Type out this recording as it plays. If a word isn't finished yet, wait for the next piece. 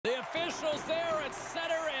officials there at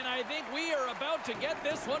center, and I think we are about to get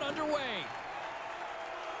this one underway.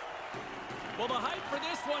 Well, the hype for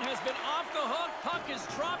this one has been off the hook. Puck is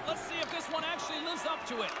dropped. Let's see if this one actually lives up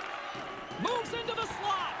to it. Moves into the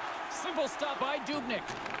slot. Simple stop by Dubnyk.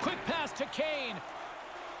 Quick pass to Kane.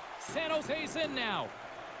 San Jose's in now.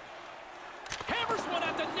 Hammers one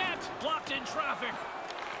at the net. Blocked in traffic.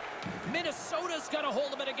 Minnesota's got a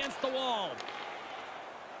hold of it against the wall.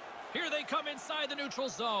 Here they come inside the neutral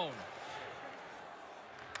zone.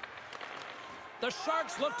 The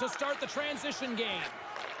Sharks look to start the transition game.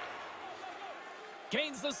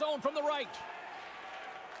 Gains the zone from the right.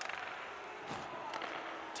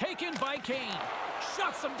 Taken by Kane.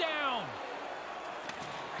 Shuts him down.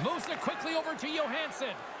 Moves it quickly over to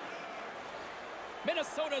Johansson.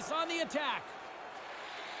 Minnesota's on the attack.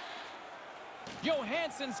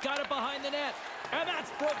 Johansson's got it behind the net. And that's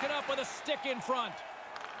broken up with a stick in front.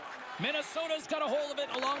 Minnesota's got a hold of it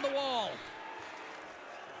along the wall.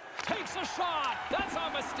 Takes a shot. That's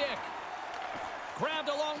on the stick. Grabbed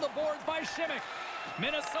along the boards by Schimmick.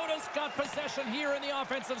 Minnesota's got possession here in the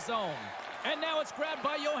offensive zone. And now it's grabbed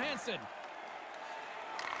by Johansson.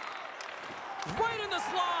 Right in the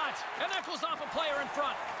slot. And that goes off a player in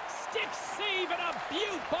front. Stick save and a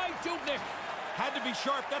beaut by Dubnyk. Had to be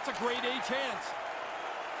sharp. That's a grade A chance.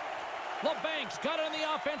 LeBank's got it on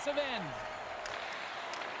the offensive end.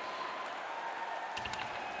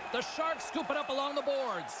 The Sharks scoop it up along the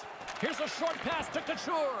boards. Here's a short pass to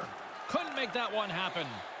Couture. Couldn't make that one happen.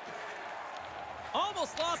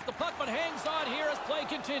 Almost lost the puck, but hangs on here as play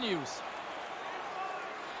continues.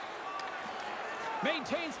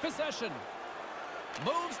 Maintains possession.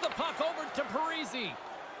 Moves the puck over to Parise.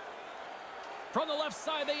 From the left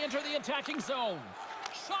side, they enter the attacking zone.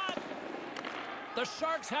 Shot! The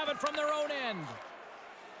Sharks have it from their own end.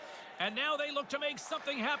 And now they look to make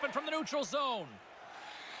something happen from the neutral zone.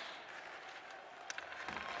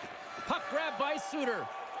 Puck grabbed by Suter.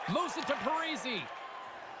 Moves it to Parise.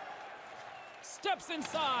 Steps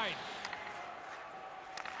inside.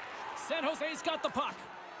 San Jose's got the puck.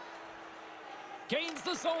 Gains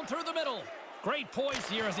the zone through the middle. Great poise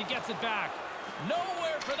here as he gets it back.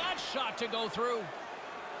 Nowhere for that shot to go through.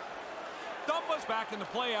 Dumba's back in the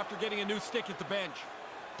play after getting a new stick at the bench.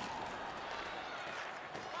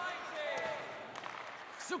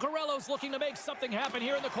 Zuccarello's looking to make something happen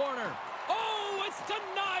here in the corner. Oh, it's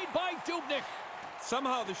denied by Dubnyk.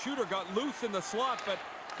 Somehow the shooter got loose in the slot, but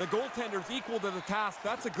the goaltender's equal to the task.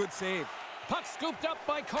 That's a good save. Puck scooped up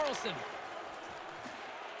by Carlson.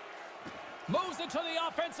 Moves into the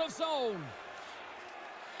offensive zone.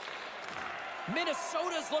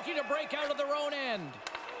 Minnesota's looking to break out of their own end.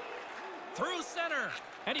 Through center.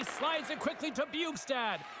 And he slides it quickly to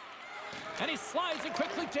Bjugstad. And he slides it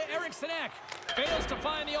quickly to Eriksson Ek. Fails to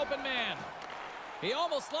find the open man. He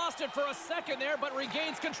almost lost it for a second there, but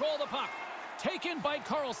regains control of the puck. Taken by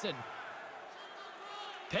Carlson.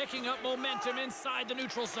 Picking up momentum inside the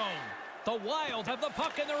neutral zone. The Wild have the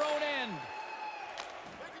puck in their own end.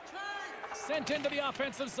 Sent into the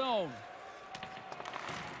offensive zone.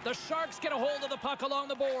 The Sharks get a hold of the puck along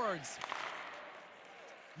the boards.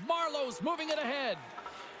 Marlowe's moving it ahead.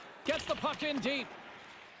 Gets the puck in deep.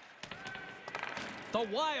 The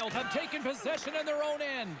Wild have taken possession in their own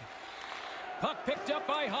end. Puck picked up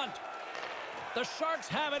by Hunt. The Sharks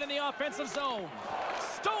have it in the offensive zone.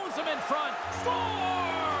 Stones him in front.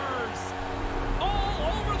 Scores! All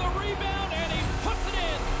over the rebound, and he puts it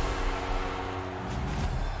in.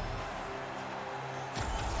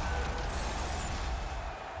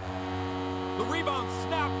 The rebound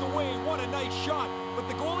snapped away. What a nice shot. But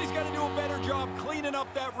the goalie's got to do a better job cleaning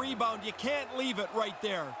up that rebound. You can't leave it right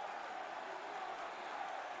there.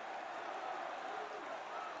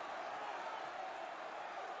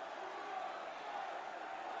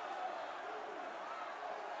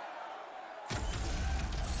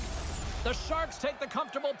 The Sharks take the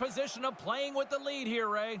comfortable position of playing with the lead here,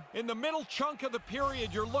 Ray. In the middle chunk of the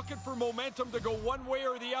period, you're looking for momentum to go one way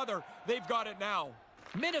or the other. They've got it now.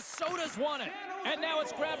 Minnesota's won it, and now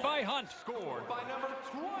it's grabbed by Hunt. Scored by number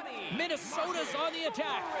 20. Minnesota's on the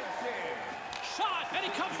attack. Shot, and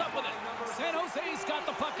he comes up with it. San Jose's got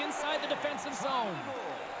the puck inside the defensive zone.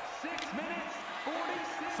 6 minutes,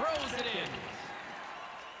 46 Throws it in.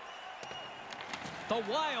 The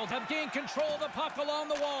Wild have gained control of the puck along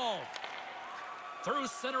the wall. Through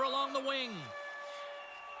center along the wing.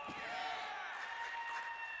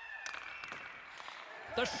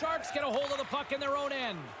 The Sharks get a hold of the puck in their own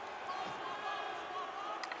end.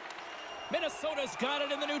 Minnesota's got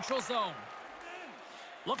it in the neutral zone.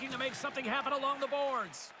 Looking to make something happen along the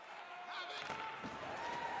boards.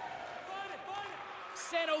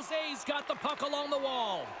 San Jose's got the puck along the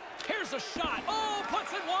wall. Here's a shot. Oh,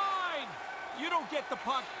 puts it wide. You don't get the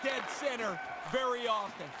puck dead center very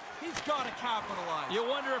often. He's got to capitalize. You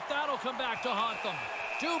wonder if that'll come back to haunt them.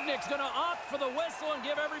 Dubnik's going to opt for the whistle and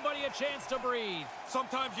give everybody a chance to breathe.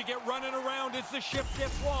 Sometimes you get running around as the shift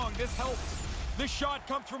gets long. This helps. This shot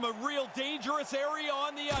comes from a real dangerous area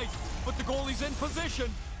on the ice, but the goalie's in position,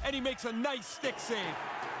 and he makes a nice stick save.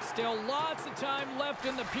 Still lots of time left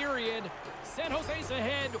in the period. San Jose's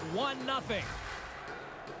ahead 1-0.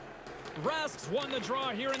 Rask's won the draw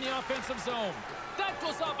here in the offensive zone. That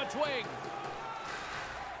goes off a twig.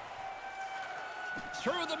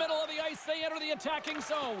 Through the middle of the ice, they enter the attacking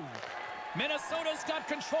zone. Minnesota's got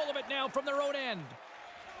control of it now from their own end.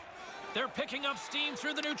 They're picking up steam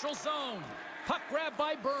through the neutral zone. Puck grab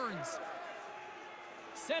by Burns.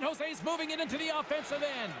 San Jose's moving it into the offensive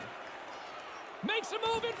end. Makes a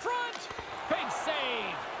move in front. Big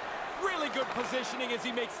save. Really good positioning as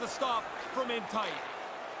he makes the stop from in tight.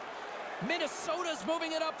 Minnesota's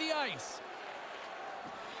moving it up the ice.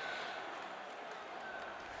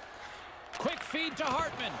 Quick feed to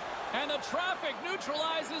Hartman. And the traffic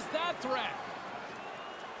neutralizes that threat.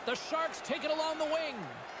 The Sharks take it along the wing.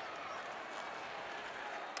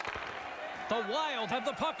 The Wild have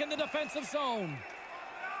the puck in the defensive zone.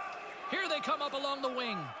 Here they come up along the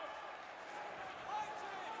wing.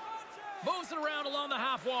 Moves it around along the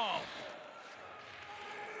half wall.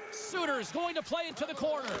 Suter's going to play it to the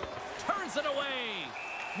corner. Turns it away.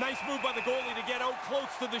 Nice move by the goalie to get out close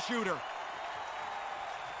to the shooter.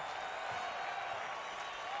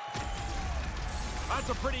 That's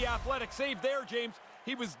a pretty athletic save there, James.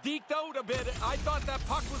 He was deked out a bit. I thought that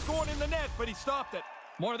puck was going in the net, but he stopped it.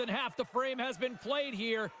 More than half the frame has been played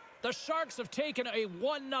here. The Sharks have taken a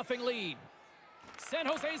 1-0 lead. San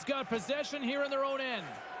Jose's got possession here in their own end.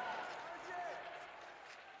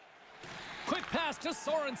 Quick pass to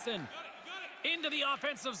Sorensen. Into the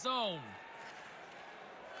offensive zone.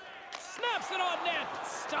 Snaps it on net.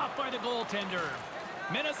 Stopped by the goaltender.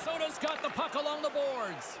 Minnesota's got the puck along the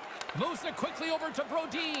boards. Moves it quickly over to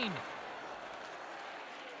Brodin.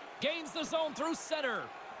 Gains the zone through center.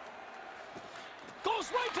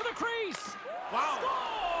 Goes right to the crease. Wow.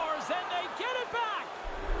 Scores, and they get it back.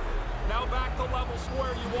 Now back to level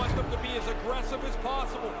square. You want them to be as aggressive as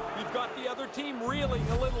possible. You've got the other team reeling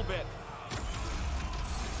a little bit.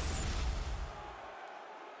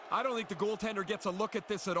 I don't think the goaltender gets a look at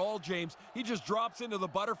this at all, James. He just drops into the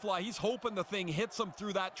butterfly. He's hoping the thing hits him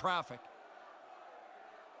through that traffic.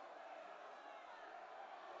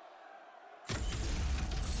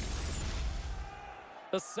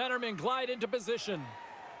 The centermen glide into position.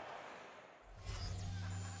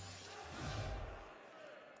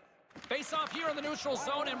 Face off here in the neutral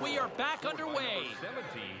zone, and we are back underway.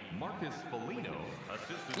 17, Marcus Foligno,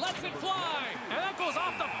 assistant. Lets it fly, and that goes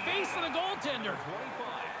off the face of the goaltender.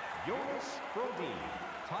 25, Jonas Brodin.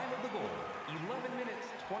 Time of the goal, 11 minutes,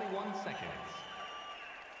 21 seconds.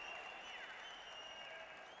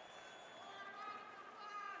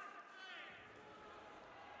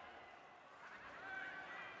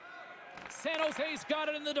 San Jose's got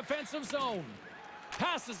it in the defensive zone.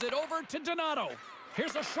 Passes it over to Donato.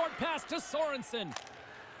 Here's a short pass to Sorensen.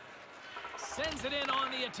 Sends it in on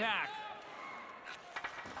the attack.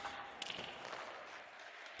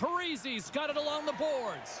 Parisi's got it along the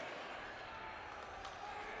boards.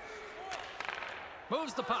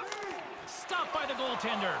 Moves the puck. Stopped by the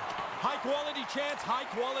goaltender. High quality chance, high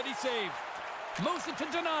quality save. Moves it to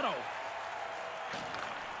Donato.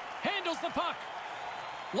 Handles the puck.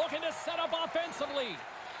 Looking to set up offensively.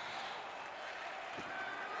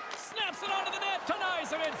 Snaps it onto the net.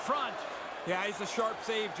 Denies him in front. Yeah, he's a sharp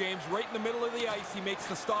save, James. Right in the middle of the ice, he makes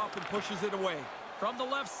the stop and pushes it away. From the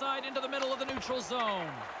left side into the middle of the neutral zone.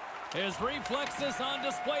 His reflexes on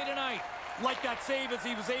display tonight. Like that save as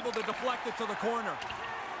he was able to deflect it to the corner.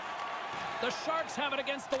 The Sharks have it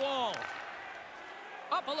against the wall.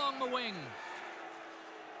 Up along the wing.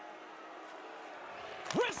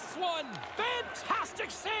 Wrists one. Fantastic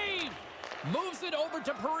save. Moves it over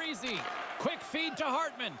to Parisi. Quick feed to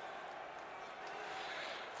Hartman.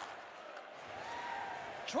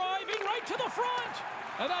 Driving right to the front.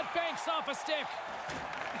 And that banks off a stick.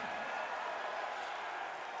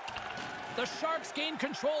 The Sharks gain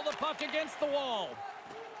control of the puck against the wall.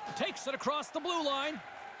 Takes it across the blue line.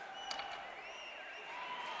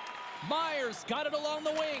 Myers got it along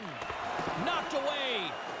the wing. Knocked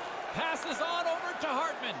away. Passes on over to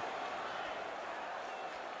Hartman.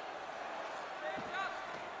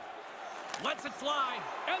 Lets it fly,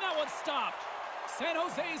 and that one's stopped. San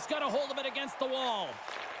Jose's got a hold of it against the wall.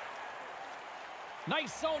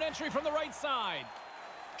 Nice zone entry from the right side.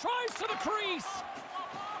 Drives to the crease.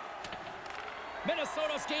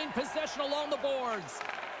 Minnesota's gained possession along the boards.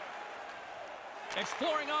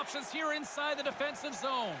 Exploring options here inside the defensive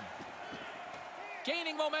zone.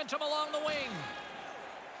 Gaining momentum along the wing.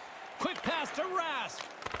 Quick pass to Rask.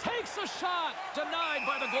 Takes a shot. Denied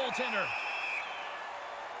by the goaltender.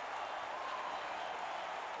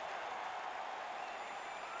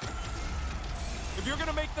 If you're going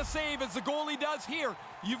to make the save as the goalie does here,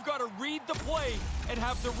 you've got to read the play and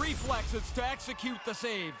have the reflexes to execute the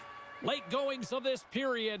save. Late goings of this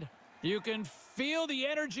period. You can feel the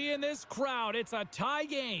energy in this crowd. It's a tie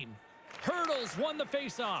game. Hurdles won the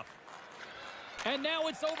faceoff. And now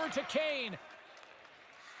it's over to Kane.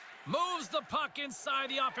 Moves the puck inside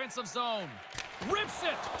the offensive zone. Rips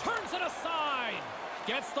it. Turns it aside.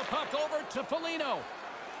 Gets the puck over to Foligno.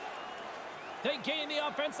 They gain the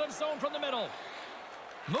offensive zone from the middle.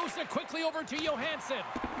 Moves it quickly over to Johansson.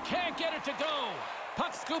 Can't get it to go.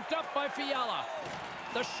 Puck scooped up by Fiala.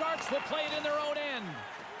 The Sharks will play it in their own end.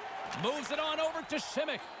 Moves it on over to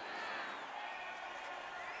Simic.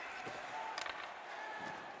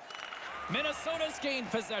 Minnesota's gained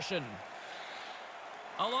possession.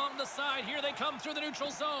 Along the side, here they come through the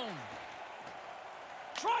neutral zone.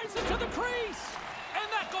 Drives it to the crease. And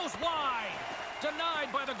that goes wide.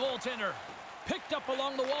 Denied by the goaltender. Picked up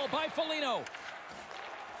along the wall by Foligno.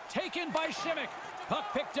 Taken by Simic.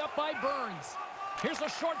 Puck picked up by Burns. Here's a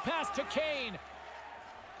short pass to Kane.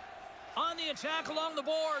 On the attack along the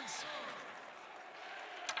boards.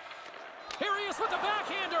 Here he is with the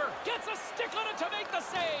backhander. Gets a stick on it to make the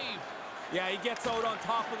save. Yeah, he gets out on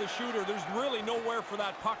top of the shooter. There's really nowhere for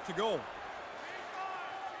that puck to go.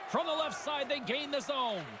 From the left side, they gain the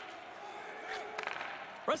zone.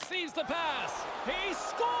 Receives the pass. He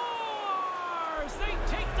scores! They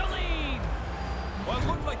take the lead. Well, it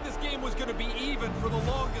looked like this game was going to be even for the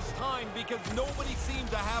longest time because nobody seemed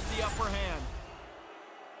to have the upper hand.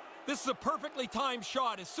 This is a perfectly timed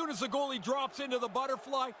shot. As soon as the goalie drops into the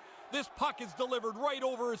butterfly, this puck is delivered right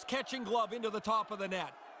over his catching glove into the top of the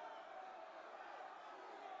net.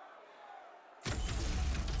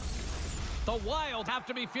 The Wild have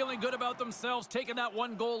to be feeling good about themselves taking that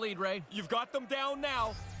one goal lead, Ray. You've got them down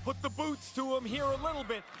now. Put the boots to them here a little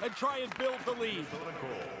bit and try and build the lead. Minnesota goal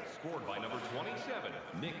scored by number 27,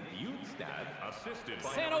 Nick Bjugstad, assisted by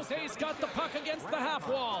San Jose's got the puck against the half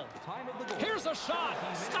wall. Time of the goal. Here's a shot.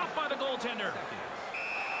 Stopped by the goaltender.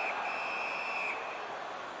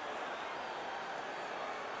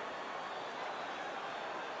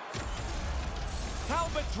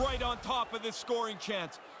 Talbot's right on top of this scoring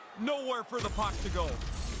chance. Nowhere for the puck to go.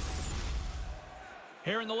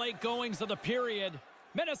 Here in the late goings of the period,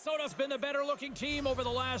 Minnesota's been the better-looking team over the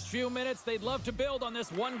last few minutes. They'd love to build on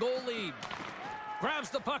this one-goal lead. Grabs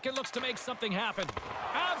the puck and looks to make something happen.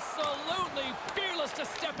 Absolutely fearless to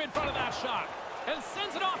step in front of that shot. And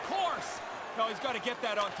sends it off course. No, he's got to get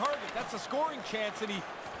that on target. That's a scoring chance, and he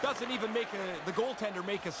doesn't even make the goaltender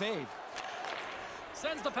make a save.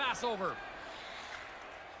 Sends the pass over.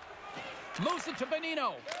 Moves it to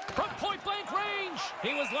Bonino. From point-blank range.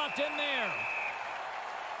 He was locked in there.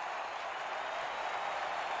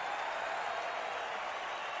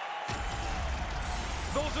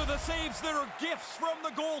 Those are the saves that are gifts from the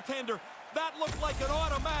goaltender. That looked like an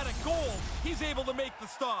automatic goal. He's able to make the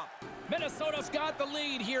stop. Minnesota's got the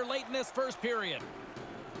lead here late in this first period.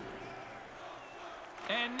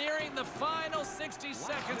 And nearing the final 60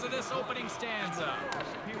 seconds of this opening stanza.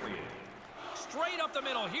 Straight up the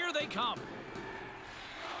middle. Here they come.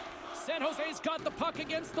 San Jose's got the puck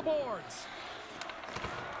against the boards.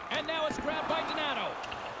 And now it's grabbed by Donato.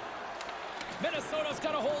 Minnesota's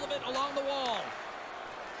got a hold of it along the wall.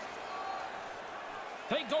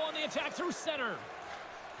 They go on the attack through center.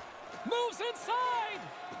 Moves inside.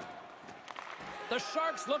 The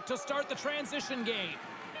Sharks look to start the transition game.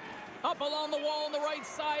 Up along the wall on the right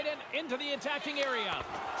side and into the attacking area.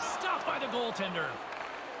 Stopped by the goaltender.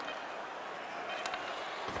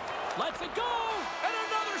 Lets it go, and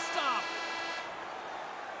another stop.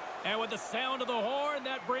 And with the sound of the horn,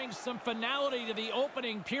 that brings some finality to the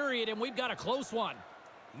opening period, and we've got a close one.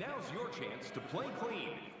 Now's your chance to play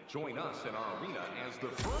clean. Join us in our arena as the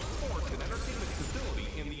first sports and entertainment facility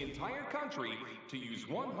in the entire country to use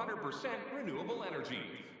 100% renewable energy.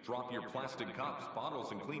 Drop your plastic cups,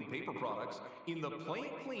 bottles, and clean paper products in the Play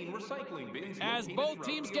It Clean recycling bins. As both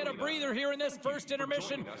teams get a breather here in this first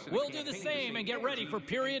intermission, we'll do the same and get ready for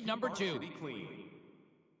period number 2.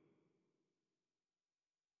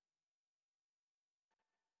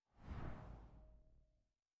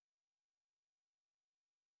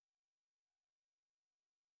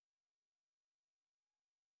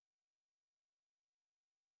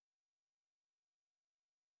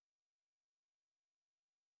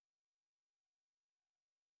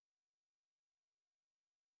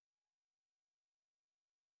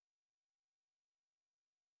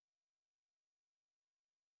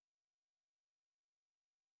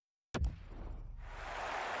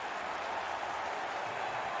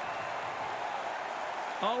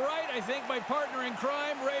 All right, I think my partner in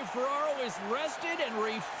crime, Ray Ferraro, is rested and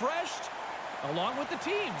refreshed, along with the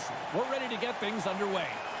teams. We're ready to get things underway.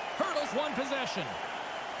 Hurdles one possession.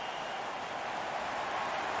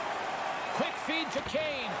 Quick feed to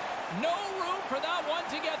Kane. No room for that one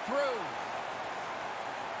to get through.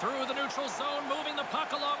 Through the neutral zone, moving the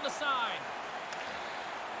puck along the side.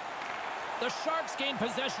 The Sharks gain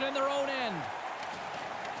possession in their own end.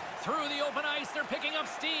 Through the open ice, they're picking up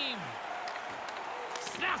steam.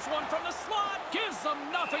 Snaps one from the slot, gives them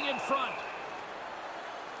nothing in front.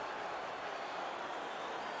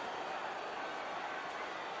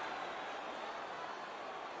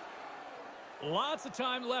 Lots of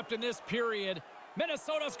time left in this period.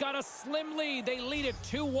 Minnesota's got a slim lead. They lead it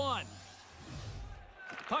 2-1.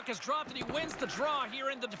 Puck is dropped and he wins the draw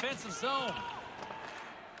here in the defensive zone.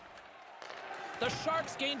 The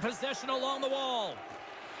Sharks gain possession along the wall.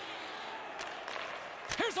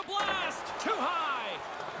 Here's a blast! Too high!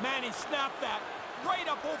 Man, he snapped that right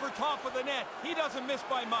up over top of the net. He doesn't miss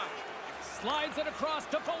by much. Slides it across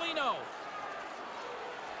to Foligno.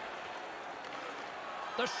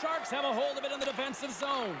 The Sharks have a hold of it in the defensive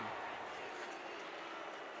zone.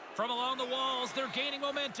 From along the walls, they're gaining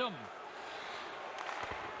momentum.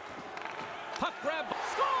 Puck grab,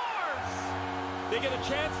 scores! They get a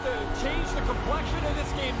chance to change the complexion of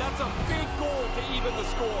this game. That's a big goal to even the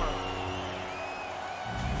score.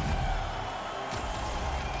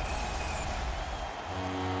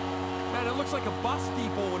 Man, it looks like a bus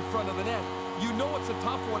depot in front of the net. You know it's a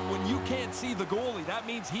tough one when you can't see the goalie. That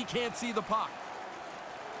means he can't see the puck.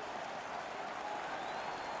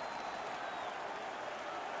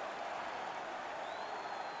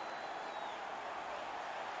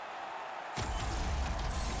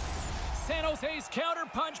 San Jose's counter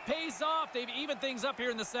punch pays off. They've evened things up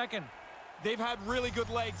here in the second. They've had really good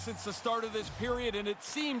legs since the start of this period, and it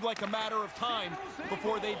seemed like a matter of time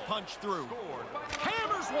before they'd punch through.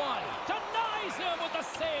 Hammers one, denies him with a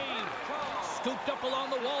save. Scooped up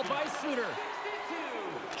along the wall by Suter.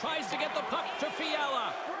 Tries to get the puck to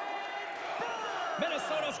Fiala.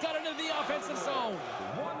 Minnesota's got it into the offensive zone.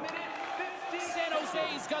 San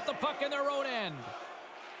Jose's got the puck in their own end.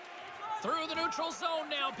 Through the neutral zone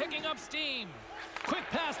now, picking up steam. Quick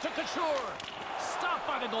pass to Couture. Stopped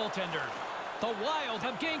by the goaltender. The Wild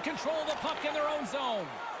have gained control of the puck in their own zone.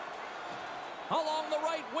 Along the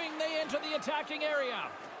right wing, they enter the attacking area.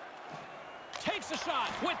 Takes a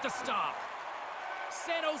shot with the stop.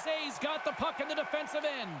 San Jose's got the puck in the defensive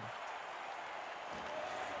end.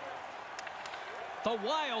 The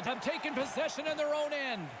Wild have taken possession in their own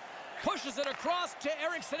end. Pushes it across to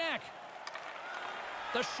Eriksson Ek.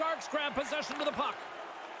 The Sharks grab possession of the puck.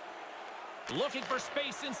 Looking for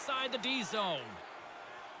space inside the D zone.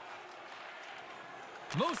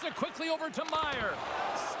 Moves it quickly over to Meyer.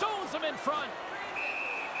 Stones him in front.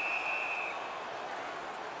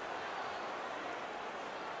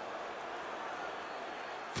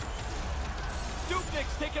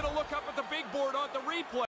 Dubnik's taking a look up at the big board on the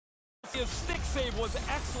replay. His stick save was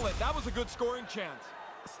excellent. That was a good scoring chance.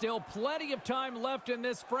 Still plenty of time left in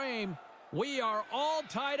this frame. We are all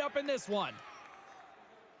tied up in this one.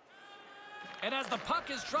 And as the puck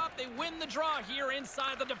is dropped, they win the draw here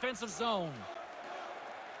inside the defensive zone.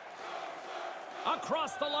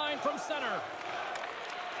 Across the line from center.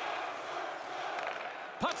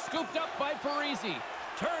 Puck scooped up by Parisi.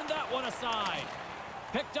 Turned that one aside.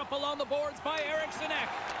 Picked up along the boards by Eriksson Ek.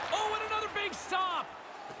 Oh, and another big stop.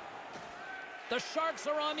 The Sharks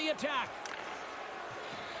are on the attack.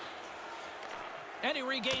 And he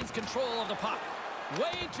regains control of the puck.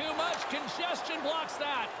 Way too much congestion blocks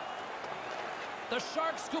that. The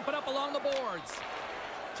Sharks scoop it up along the boards.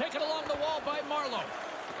 Taken along the wall by Marlowe.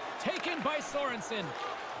 Taken by Sorensen.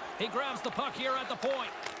 He grabs the puck here at the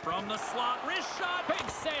point. From the slot, wrist shot, big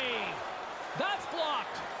save. That's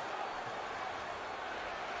blocked.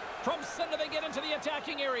 From center, they get into the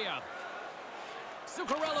attacking area.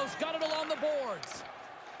 Zuccarello's got it along the boards.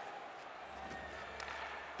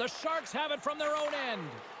 The Sharks have it from their own end.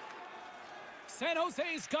 San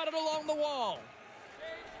Jose's got it along the wall.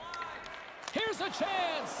 Here's a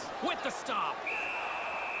chance with the stop.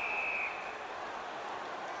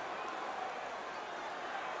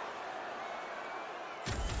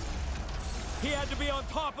 He had to be on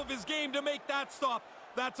top of his game to make that stop.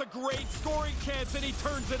 That's a great scoring chance, and he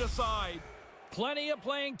turns it aside. Plenty of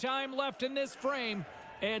playing time left in this frame.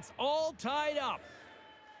 It's all tied up.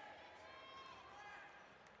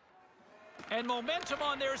 And momentum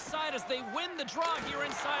on their side as they win the draw here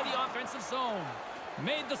inside the offensive zone.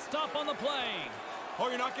 Made the stop on the play. Oh,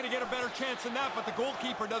 you're not going to get a better chance than that, but the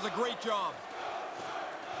goalkeeper does a great job.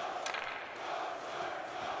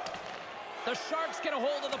 The Sharks get a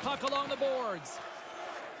hold of the puck along the boards.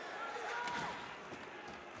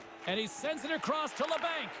 And he sends it across to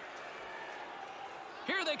LeBanc.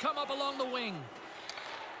 Here they come up along the wing.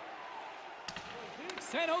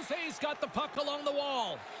 San Jose's got the puck along the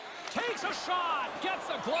wall. Takes a shot. Gets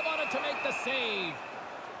a glove on it to make the save.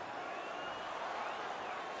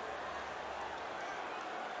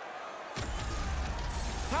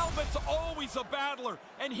 Talbot's always a battler,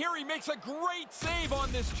 and here he makes a great save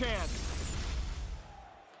on this chance.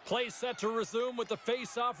 Play set to resume with the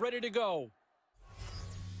face-off ready to go.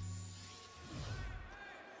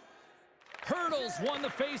 Hurdles won the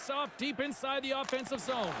face-off deep inside the offensive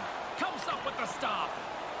zone. Comes up with the stop.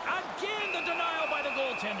 Again, the denial by the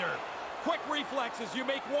goaltender. Quick reflexes. You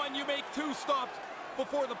make one, you make two stops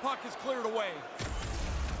before the puck is cleared away.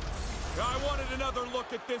 I wanted another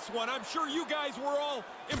look at this one. I'm sure you guys were all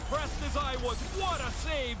impressed as I was. What a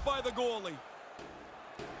save by the goalie.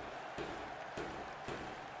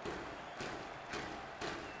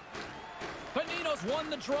 Bonino's won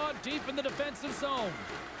the draw deep in the defensive zone.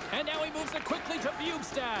 And now he moves it quickly to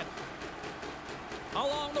Bjugstad.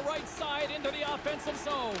 Along the right side into the offensive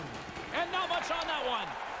zone. And not much on that one.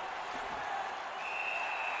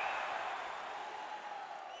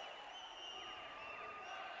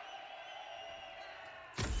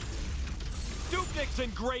 Dubnyk's in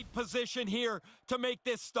great position here to make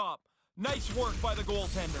this stop. Nice work by the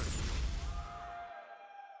goaltender.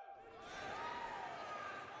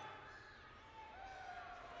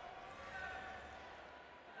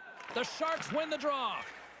 The Sharks win the draw.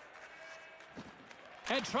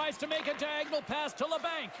 And tries to make a diagonal pass to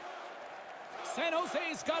LeBanc. San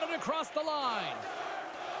Jose's got it across the line.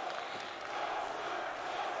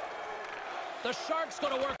 The Sharks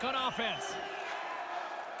going to work on offense.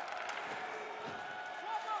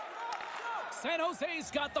 San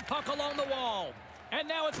Jose's got the puck along the wall. And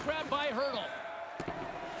now it's grabbed by Hurdle.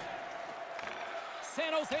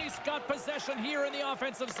 San Jose's got possession here in the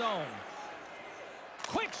offensive zone.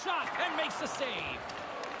 Quick shot and makes the save.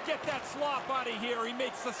 Get that slop out of here. He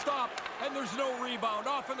makes the stop, and there's no rebound.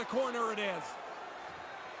 Off in the corner it is.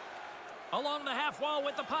 Along the half wall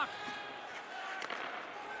with the puck.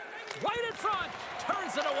 Right in front.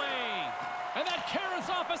 Turns it away. And that carries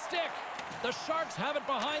off a stick. The Sharks have it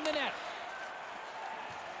behind the net.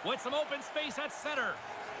 With some open space at center.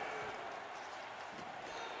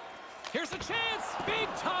 Here's a chance. Big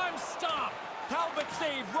time stop. Talbot's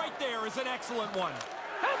save right there is an excellent one.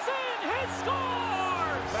 That's in. He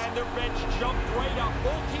scores! And their bench jumped right up.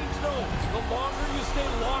 Both teams know the longer you stay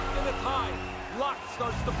locked in a tie, luck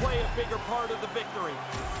starts to play a bigger part of the victory.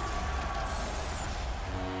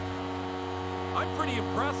 I'm pretty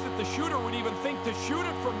impressed that the shooter would even think to shoot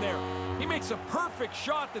it from there. He makes a perfect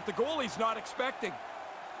shot that the goalie's not expecting.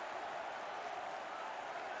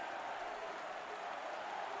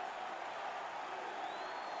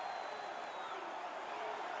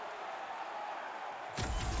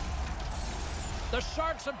 The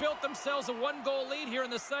Sharks have built themselves a one-goal lead here in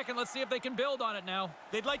the second. Let's see if they can build on it now.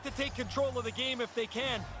 They'd like to take control of the game if they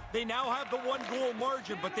can. They now have the one-goal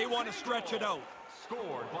margin, but they want to stretch it out.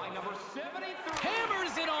 Scored by number 73.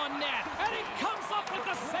 Hammers it on net, and he comes up with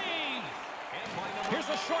the save. Here's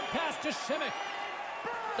a short pass to Schimmick.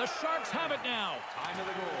 The Sharks have it now. Time of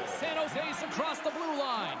the goal. San Jose's across the blue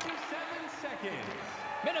line. 7 seconds.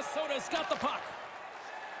 Minnesota's got the puck.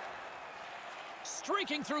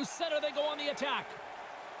 Streaking through center, they go on the attack.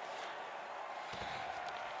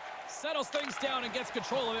 Settles things down and gets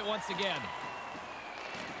control of it once again.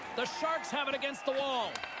 The Sharks have it against the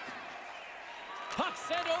wall. Puck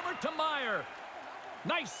sent over to Meyer.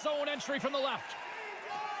 Nice zone entry from the left.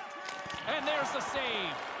 And there's the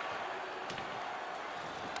save.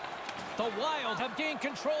 The Wild have gained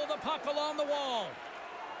control of the puck along the wall.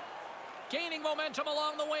 Gaining momentum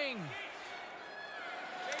along the wing.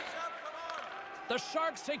 The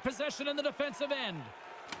Sharks take possession in the defensive end.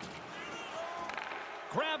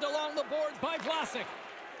 Grabbed along the boards by Vlasic.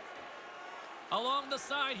 Along the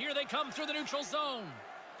side, here they come through the neutral zone.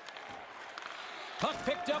 Puck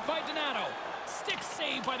picked up by Donato. Stick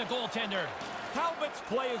saved by the goaltender. Talbot's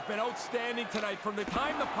play has been outstanding tonight. From the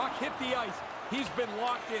time the puck hit the ice, he's been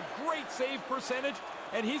locked in. Great save percentage,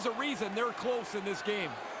 and he's a reason they're close in this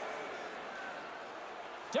game.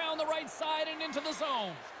 Down the right side and into the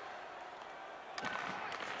zone.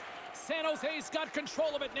 San Jose's got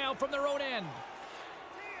control of it now from their own end.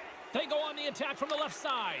 They go on the attack from the left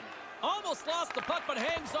side. Almost lost the puck, but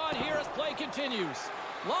hangs on here as play continues.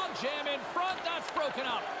 Long jam in front, that's broken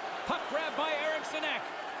up. Puck grabbed by Eriksson Ek.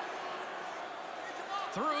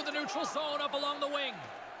 Through the neutral zone, up along the wing.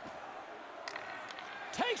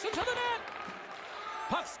 Takes it to the net.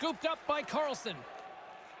 Puck scooped up by Carlson.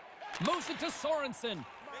 Moves it to Sorensen.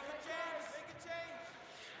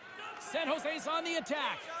 San Jose's on the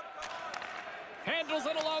attack. Handles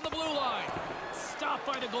it along the blue line. Stopped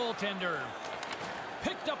by the goaltender.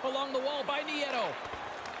 Picked up along the wall by Nieto.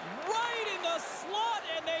 Right in the slot,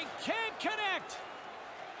 and they can't connect.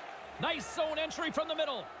 Nice zone entry from the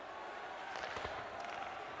middle.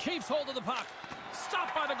 Keeps hold of the puck.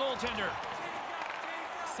 Stopped by the goaltender.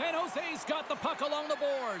 San Jose's got the puck along the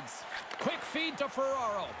boards. Quick feed to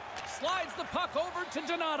Ferraro. Slides the puck over to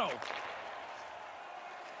Donato.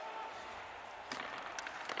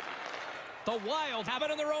 The Wild have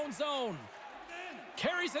it in their own zone.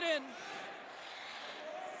 Carries it in.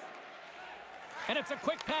 And it's a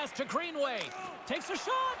quick pass to Greenway. Takes a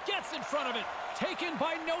shot, gets in front of it. Taken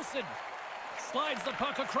by Nosen. Slides the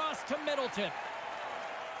puck across to Middleton.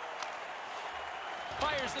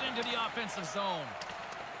 Fires it into the offensive zone.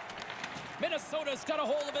 Minnesota's got a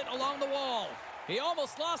hold of it along the wall. He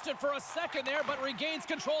almost lost it for a second there, but regains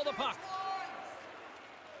control of the puck.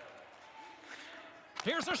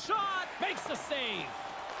 Here's a shot. Makes the save.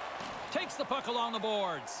 Takes the puck along the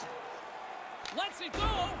boards. Lets it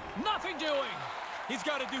go. Nothing doing. He's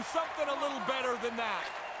got to do something a little better than that.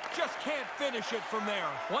 Just can't finish it from there.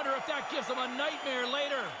 Wonder if that gives him a nightmare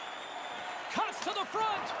later. Cuts to the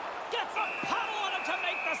front. Gets a paddle on it to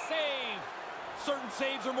make the save. Certain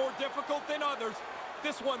saves are more difficult than others.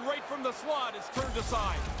 This one right from the slot is turned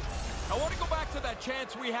aside. I want to go back to that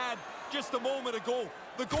chance we had just a moment ago.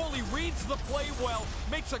 The goalie reads the play well,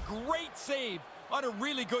 makes a great save on a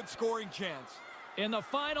really good scoring chance. In the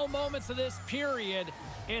final moments of this period,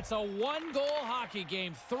 it's a one-goal hockey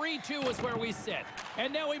game. 3-2 is where we sit.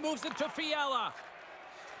 And now he moves it to Fiala.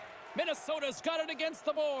 Minnesota's got it against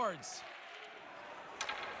the boards.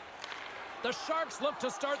 The Sharks look to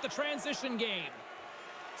start the transition game.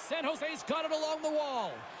 San Jose's got it along the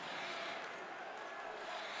wall.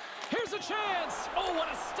 Here's a chance. Oh,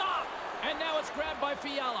 what a stop. And now it's grabbed by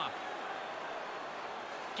Fiala.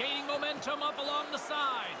 Gaining momentum up along the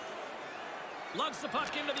side. Lugs the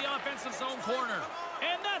puck into the offensive zone corner.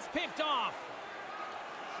 And that's picked off.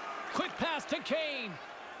 Quick pass to Kane.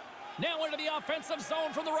 Now into the offensive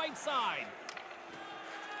zone from the right side.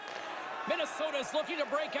 Minnesota's looking to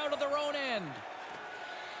break out of their own end.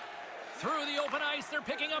 Through the open ice, they're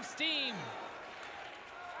picking up steam.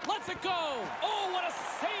 Lets it go. Oh, what a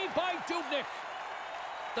save by Dubnyk.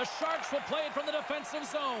 The Sharks will play it from the defensive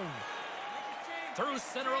zone. Through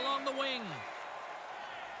center along the wing.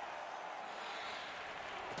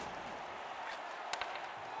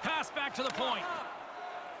 Pass back to the point.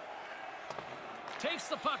 Takes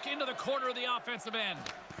the puck into the corner of the offensive end.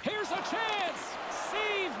 Here's a chance.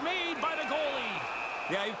 Save made by the goalie.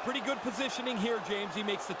 Yeah, he's pretty good positioning here, James. He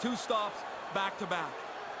makes the two stops back-to-back.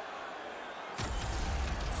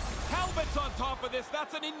 Talbot's on top of this.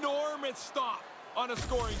 That's an enormous stop on a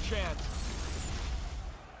scoring chance.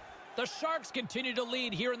 The Sharks continue to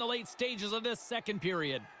lead here in the late stages of this second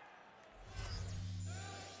period.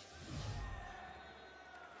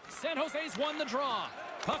 San Jose's won the draw.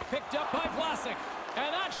 Puck picked up by Vlasic.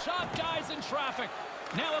 And that shot dies in traffic.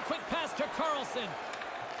 Now a quick pass to Carlson.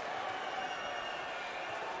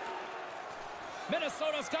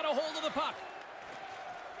 Minnesota's got a hold of the puck.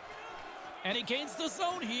 And he gains the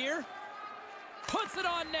zone here. Puts it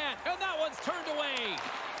on net. And that one's turned away.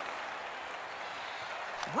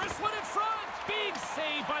 Wrist one in front. Big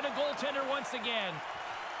save by the goaltender once again.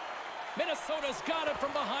 Minnesota's got it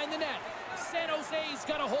from behind the net. San Jose's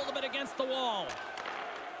got a hold of it against the wall.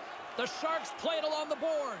 The Sharks play it along the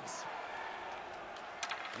boards.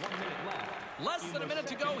 1 minute left. Less than a minute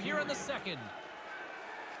to go here in the second.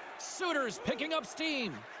 Suter's picking up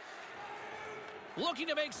steam. Looking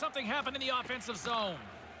to make something happen in the offensive zone.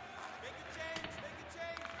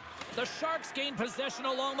 The Sharks gain possession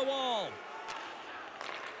along the wall.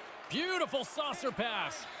 Beautiful saucer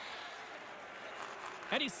pass.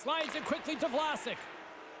 And he slides it quickly to Vlasic.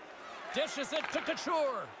 Dishes it to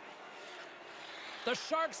Couture. The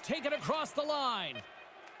Sharks take it across the line.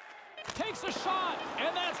 Takes a shot,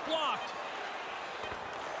 and that's blocked.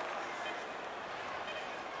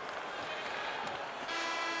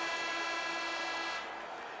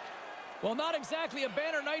 Well, not exactly a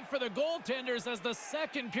banner night for the goaltenders as the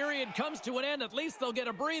second period comes to an end. At least they'll get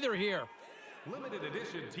a breather here. Limited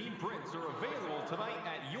edition team prints are available tonight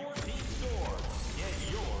at your team store.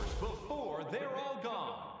 Get yours before they're all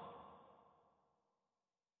gone.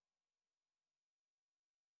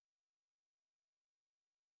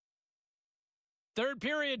 Third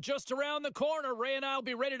period just around the corner. Ray and I will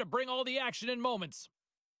be ready to bring all the action in moments.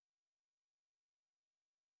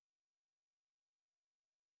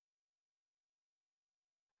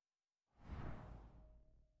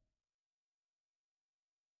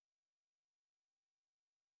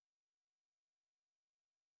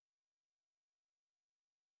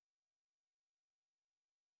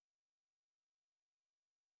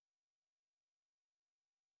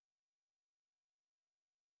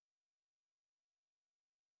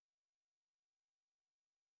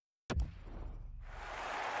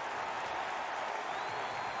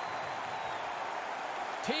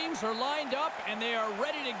 Teams are lined up, and they are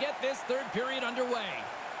ready to get this third period underway.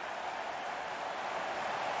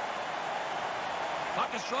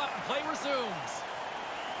 Puck is dropped and play resumes.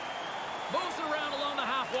 Moves around along the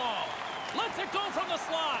half wall. Lets it go from the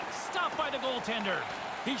slot. Stopped by the goaltender.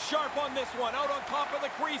 He's sharp on this one. Out on top of the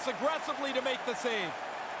crease aggressively to make the save.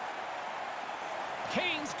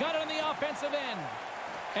 Kane's got it on the offensive end.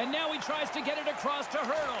 And now he tries to get it across to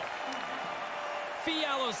Hurdle.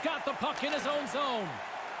 Fiala's got the puck in his own zone.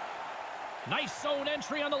 Nice zone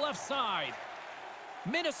entry on the left side.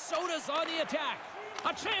 Minnesota's on the attack.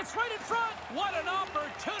 A chance right in front. What an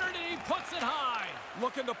opportunity. Puts it high.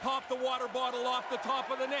 Looking to pop the water bottle off the top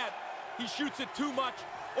of the net. He shoots it too much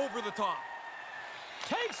over the top.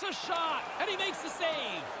 Takes a shot, and he makes the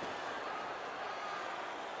save.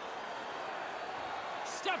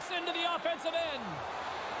 Steps into the offensive end.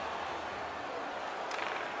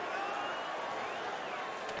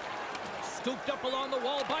 Scooped up along the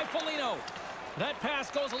wall by Foligno. That pass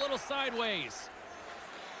goes a little sideways.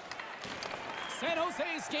 San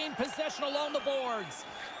Jose's gained possession along the boards.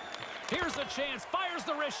 Here's a chance. Fires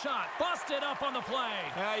the wrist shot. Busted up on the play.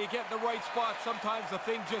 Yeah, you get in the right spot. Sometimes the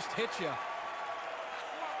thing just hits you.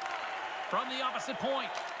 From the opposite point.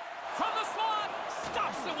 From the slot.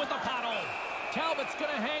 Stops it with the paddle. Talbot's going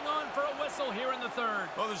to hang on for a whistle here in the third.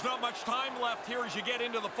 Well, there's not much time left here as you get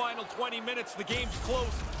into the final 20 minutes. The game's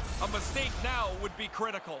close. A mistake now would be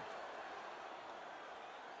critical.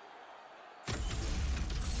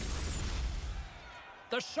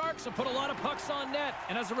 The Sharks have put a lot of pucks on net,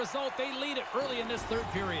 and as a result, they lead it early in this third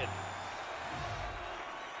period.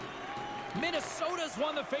 Minnesota's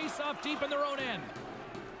won the faceoff deep in their own end.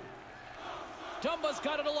 Dumba's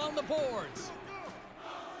got it along the boards.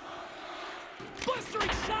 Blistering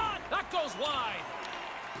shot! That goes wide.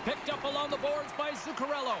 Picked up along the boards by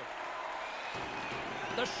Zuccarello.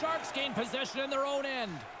 The Sharks gain possession in their own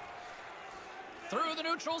end. Through the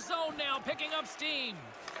neutral zone now, picking up steam.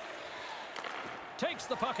 Takes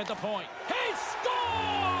the puck at the point. He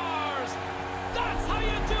scores! That's how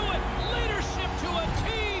you do it! Leadership to a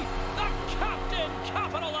T! The captain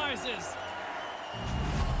capitalizes!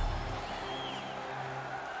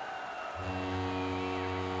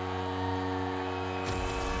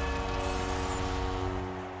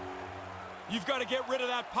 You've got to get rid of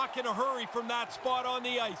that puck in a hurry from that spot on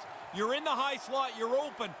the ice. You're in the high slot, you're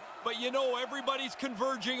open, but you know everybody's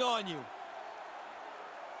converging on you.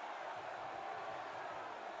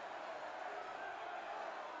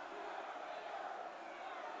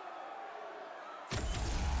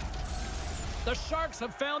 The Sharks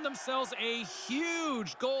have found themselves a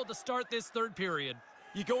huge goal to start this third period.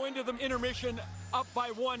 You go into the intermission up by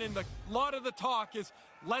one, and a lot of the talk is,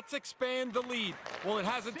 let's expand the lead. Well, it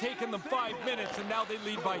hasn't taken them 5 minutes, and now they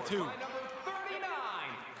lead by 2.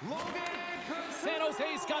 San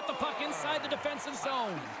Jose's got the puck inside the defensive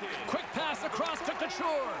zone. Quick pass across to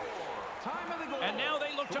Couture. And now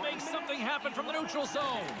they look to make something happen from the neutral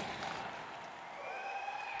zone.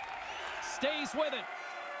 Stays with it.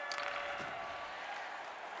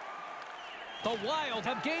 The Wild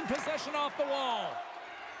have gained possession off the wall.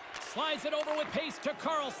 Slides it over with pace to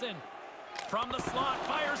Carlson. From the slot,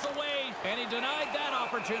 fires away, and he denied that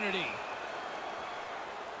opportunity.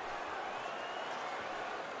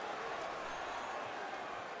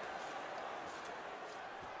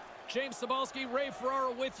 James Cybulski, Ray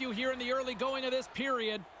Ferraro with you here in the early going of this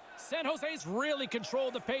period. San Jose's really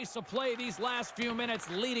controlled the pace of play these last few minutes,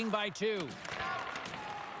 leading by 2.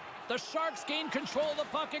 The Sharks gain control of the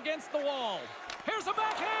puck against the wall. Here's a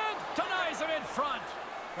backhand. Denies him in front.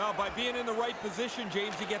 Now, by being in the right position,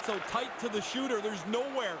 James, he gets so tight to the shooter, there's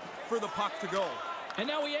nowhere for the puck to go. And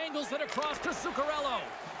now he angles it across to Zuccarello.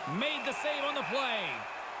 Made the save on the play.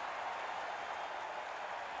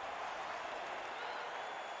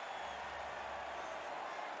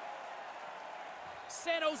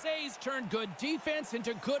 San Jose's turned good defense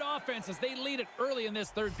into good offense as they lead it early in this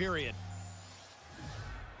third period.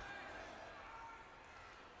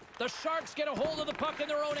 The Sharks get a hold of the puck in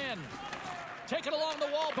their own end. Taken along the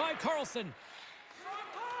wall by Carlson.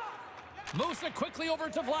 Moves it quickly over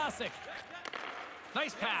to Vlasic.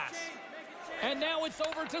 Nice pass. And now it's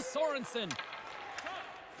over to Sorensen.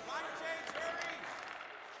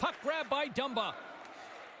 Puck grab by Dumba.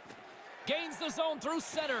 Gains the zone through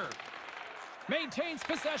center. Maintains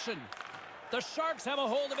possession. The Sharks have a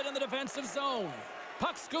hold of it in the defensive zone.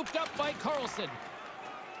 Puck scooped up by Carlson.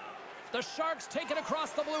 The Sharks take it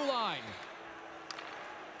across the blue line.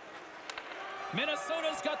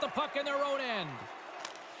 Minnesota's got the puck in their own end.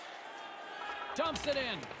 Dumps it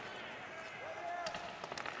in.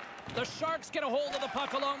 The Sharks get a hold of the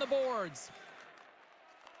puck along the boards.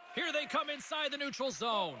 Here they come inside the neutral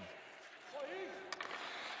zone.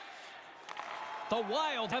 The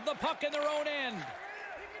Wild have the puck in their own end.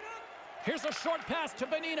 Here's a short pass to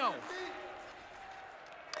Bonino.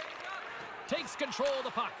 Takes control of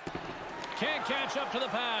the puck. Can't catch up to the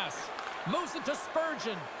pass. Moves it to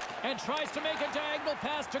Spurgeon and tries to make a diagonal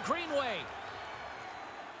pass to Greenway.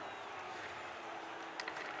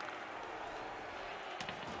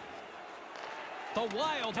 The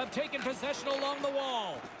Wild have taken possession along the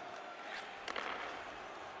wall.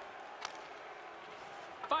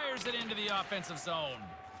 Fires it into the offensive zone.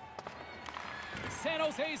 San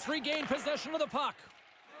Jose's regained possession of the puck.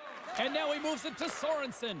 And now he moves it to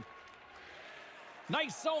Sorensen.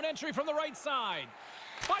 Nice zone entry from the right side.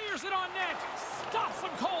 Fires it on net. Stops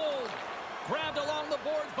him cold. Grabbed along the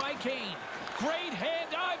boards by Kane. Great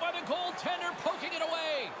hand eye by the goaltender, poking it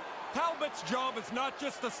away. Talbot's job is not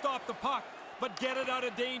just to stop the puck, but get it out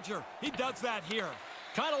of danger. He does that here.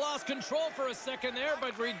 Kind of lost control for a second there,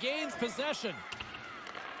 but regains possession.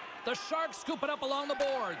 The Sharks scoop it up along the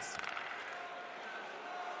boards.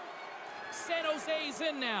 San Jose's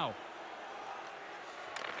in now.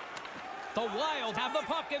 The Wild have the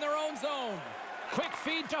puck in their own zone. Quick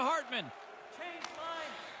feed to Hartman.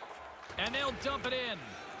 And they'll dump it in.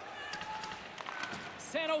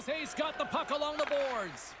 San Jose's got the puck along the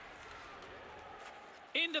boards.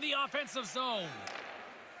 Into the offensive zone.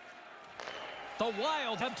 The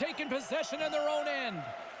Wild have taken possession in their own end.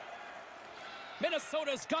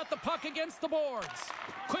 Minnesota's got the puck against the boards.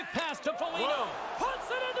 Quick pass to Foligno. Puts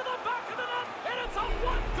it into the back of the net, and it's a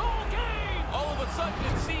one-goal game. All of a sudden,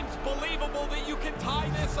 it seems believable that you can tie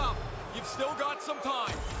this up. You've still got some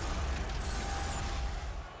time.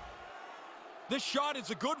 This shot is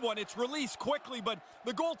a good one. It's released quickly, but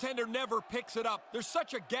the goaltender never picks it up. There's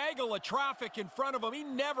such a gaggle of traffic in front of him. He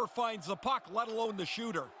never finds the puck, let alone the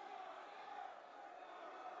shooter.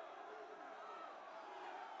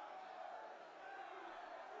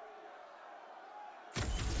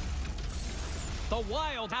 The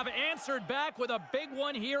Wild have answered back with a big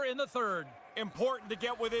one here in the third. Important to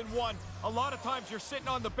get within one. A lot of times you're sitting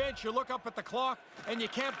on the bench, you look up at the clock, and you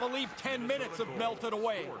can't believe 10 minutes have melted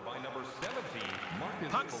away.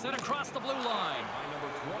 Puck set across the blue line.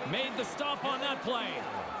 Made the stop on that play.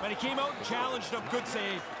 And he came out and challenged him. Good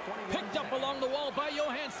save. Picked up along the wall by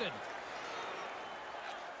Johansson.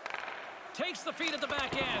 Takes the feed at the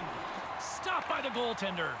back end. Stopped by the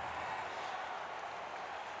goaltender.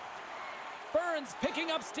 Burns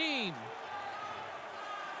picking up steam.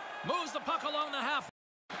 Moves the puck along the half.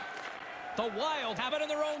 The Wild have it in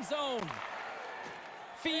their own zone.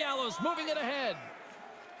 Fiala's moving it ahead.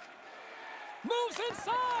 Moves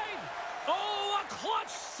inside. Oh, a clutch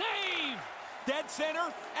save. Dead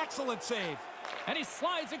center. Excellent save. And he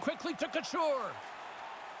slides it quickly to Couture.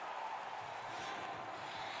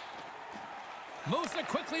 Moves it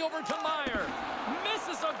quickly over to Meyer.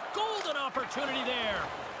 Misses a golden opportunity there.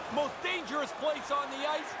 Most dangerous place on the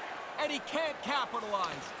ice, and he can't capitalize.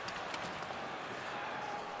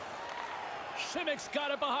 Shimmick's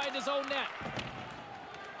got it behind his own net.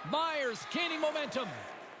 Myers gaining momentum.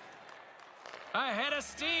 Ahead of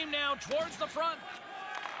steam now towards the front.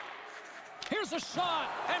 Here's a shot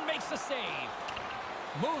and makes the save.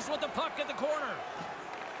 Moves with the puck at the corner.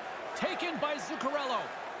 Taken by Zuccarello.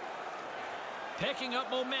 Picking up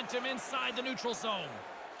momentum inside the neutral zone.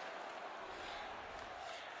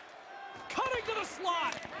 Cutting to the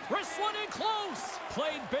slot. Wrist one in close.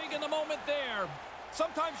 Played big in the moment there.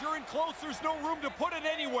 Sometimes you're in close, there's no room to put it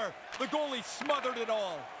anywhere. The goalie smothered it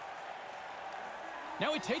all.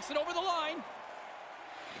 Now he takes it over the line.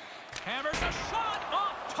 Hammers a shot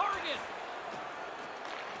off target.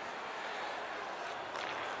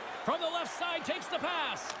 From the left side, takes the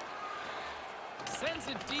pass. Sends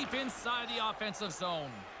it deep inside the offensive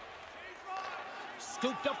zone.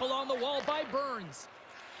 Scooped up along the wall by Burns.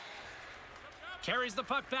 Carries the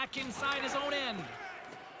puck back inside his own end.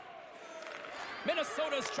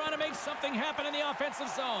 Minnesota's trying to make something happen in the offensive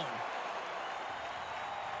zone.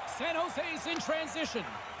 San Jose's in transition.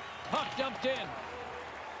 Puck dumped in.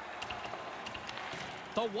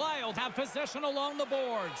 The Wild have possession along the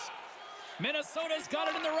boards. Minnesota's got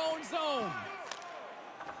it in their own zone.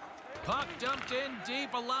 Puck dumped in deep,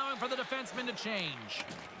 allowing for the defenseman to change.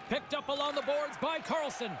 Picked up along the boards by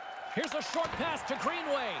Carlson. Here's a short pass to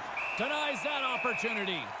Greenway. Denies that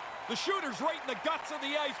opportunity. The shooter's right in the guts of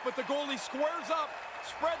the ice, but the goalie squares up,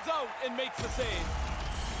 spreads out, and makes the save.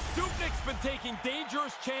 Dubnik's been taking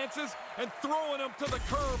dangerous chances and throwing them to the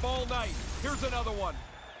curb all night. Here's another one.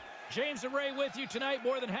 James and Ray with you tonight.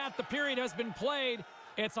 More than half the period has been played.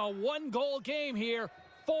 It's a one-goal game here.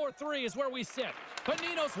 4-3 is where we sit.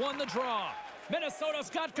 Bonino's won the draw. Minnesota's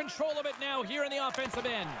got control of it now here in the offensive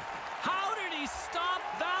end. How did he stop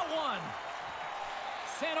that one?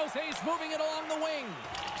 San Jose's moving it along the wing.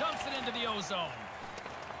 Dumps it into the O-zone.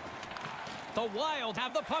 The Wild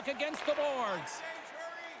have the puck against the boards.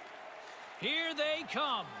 Here they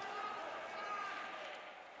come.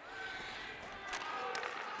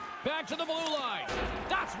 Back to the blue line.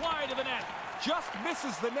 That's wide of the net. Just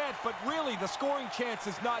misses the net, but really the scoring chance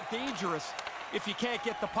is not dangerous if you can't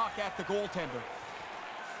get the puck at the goaltender.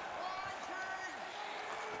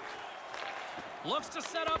 Looks to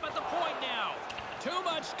set up at the point now. Too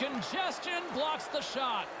much congestion blocks the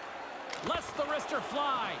shot. Lets the wrister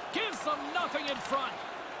fly. Gives them nothing in front.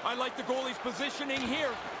 I like the goalie's positioning here.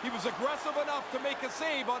 He was aggressive enough to make a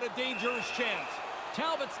save on a dangerous chance.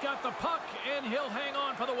 Talbot's got the puck, and he'll hang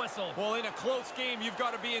on for the whistle. Well, in a close game, you've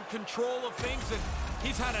got to be in control of things, and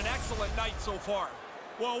he's had an excellent night so far.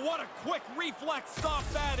 Well, what a quick reflex stop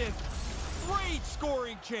that is. Great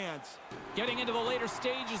scoring chance. Getting into the later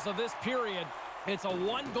stages of this period, it's a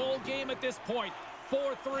one-goal game at this point.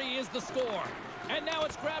 4-3 is the score. And now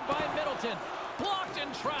it's grabbed by Middleton. Blocked in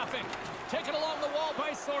traffic. Taken along the wall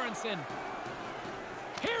by Sorensen.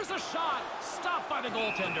 Here's a shot. Stopped by the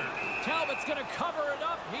goaltender. Talbot's going to cover it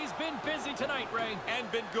up. He's been busy tonight, Ray. And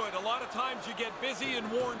been good. A lot of times you get busy and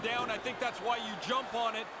worn down. I think that's why you jump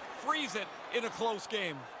on it, freeze it in a close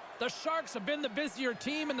game. The Sharks have been the busier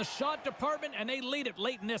team in the shot department, and they lead it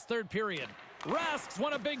late in this third period. Rasks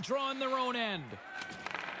won a big draw on their own end.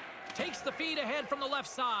 Takes the feed ahead from the left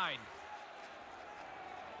side.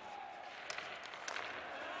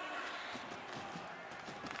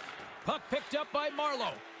 Puck picked up by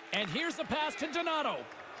Marlowe. And here's the pass to Donato.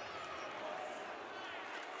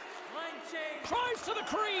 Drives to the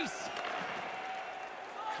crease.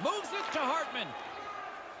 Moves it to Hartman.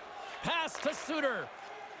 Pass to Suter.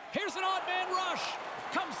 Here's an odd man rush.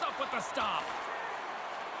 Comes up with the stop.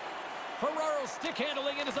 Ferraro stick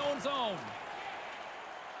handling in his own zone.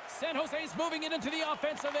 San Jose's moving it into the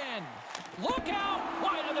offensive end. Look out!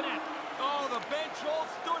 Wide of the net. Oh, the bench all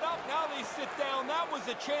stood up. Now they sit down. That was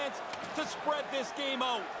a chance to spread this game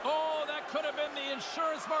out. Oh, that could have been the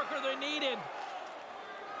insurance marker they needed.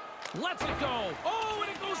 Lets it go. Oh,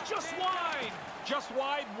 and it goes just wide. Just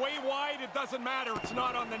wide, way wide. It doesn't matter. It's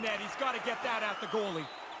not on the net. He's got to get that at the goalie.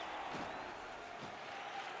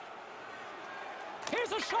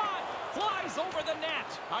 Here's a shot. Flies over the net.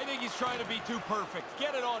 I think he's trying to be too perfect.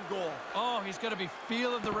 Get it on goal. Oh, he's going to be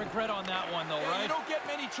feeling the regret on that one, though, right? You don't get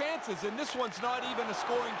many chances, and this one's not even a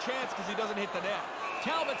scoring chance because he doesn't hit the net.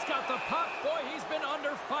 Talbot's got the puck. Boy, he's been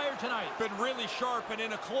under fire tonight. Been really sharp, and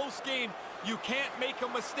in a close game, you can't make a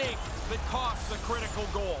mistake that costs a critical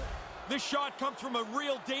goal. This shot comes from a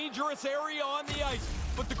real dangerous area on the ice,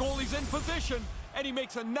 but the goalie's in position, and he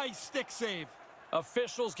makes a nice stick save.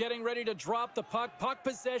 Officials getting ready to drop the puck. Puck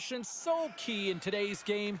possession so key in today's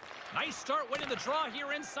game. Nice start winning the draw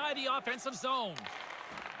here inside the offensive zone.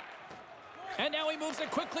 And now he moves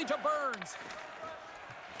it quickly to Burns.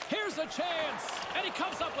 Here's a chance, and he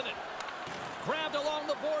comes up with it. Grabbed along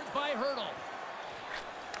the boards by Hurdle.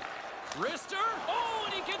 Wrister. Oh,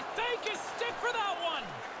 and he can fake his stick for that one.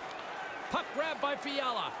 Puck grabbed by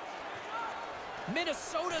Fiala.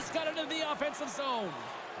 Minnesota's got it into the offensive zone.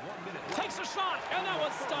 Takes a shot, and that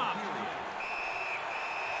one's stopped.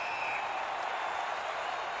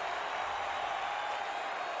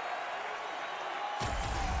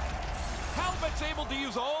 Talbot's able to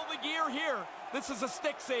use all the gear here. This is a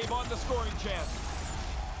stick save on the scoring chance.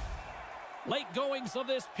 Late goings of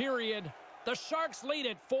this period. The Sharks lead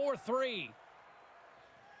it 4-3.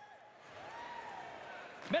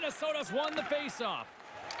 Minnesota's won the faceoff.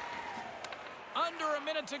 Under a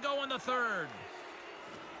minute to go in the third.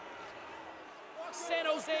 San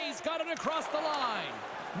Jose's got it across the line.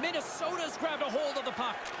 Minnesota's grabbed a hold of the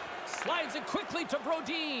puck. Slides it quickly to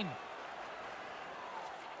Brodin.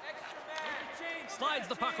 Slides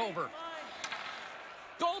the puck over.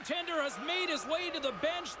 Goaltender has made his way to the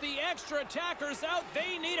bench. The extra attacker's out.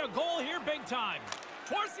 They need a goal here big time.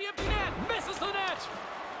 Towards the empty net. Misses the net.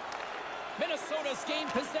 Minnesota's gained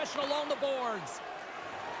possession along the boards.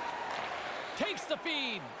 Takes the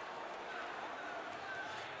feed.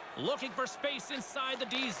 Looking for space inside the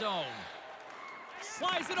D zone.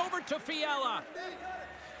 Slides it over to Fiala.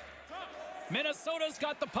 Minnesota's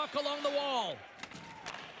got the puck along the wall.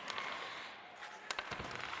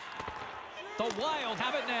 The Wild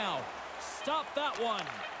have it now. Stop that one.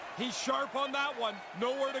 He's sharp on that one.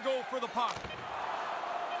 Nowhere to go for the puck.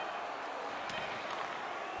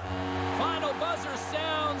 Final buzzer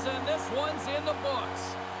sounds, and this one's in the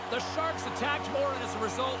books. The Sharks attacked more, and as a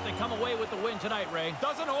result, they come away with the win tonight, Ray.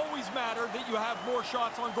 Doesn't always matter that you have more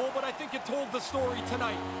shots on goal, but I think it told the story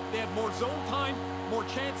tonight. They had more zone time, more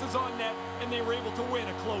chances on net, and they were able to win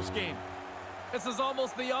a close game. This is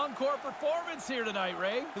almost the encore performance here tonight,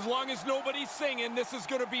 Ray. As long as nobody's singing, this is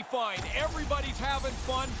going to be fine. Everybody's having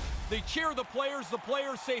fun. They cheer the players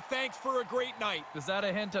say thanks for a great night. Is that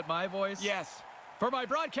a hint at my voice? Yes. For my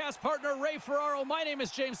broadcast partner, Ray Ferraro, my name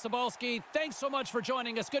is James Cybulski. Thanks so much for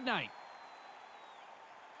joining us. Good night.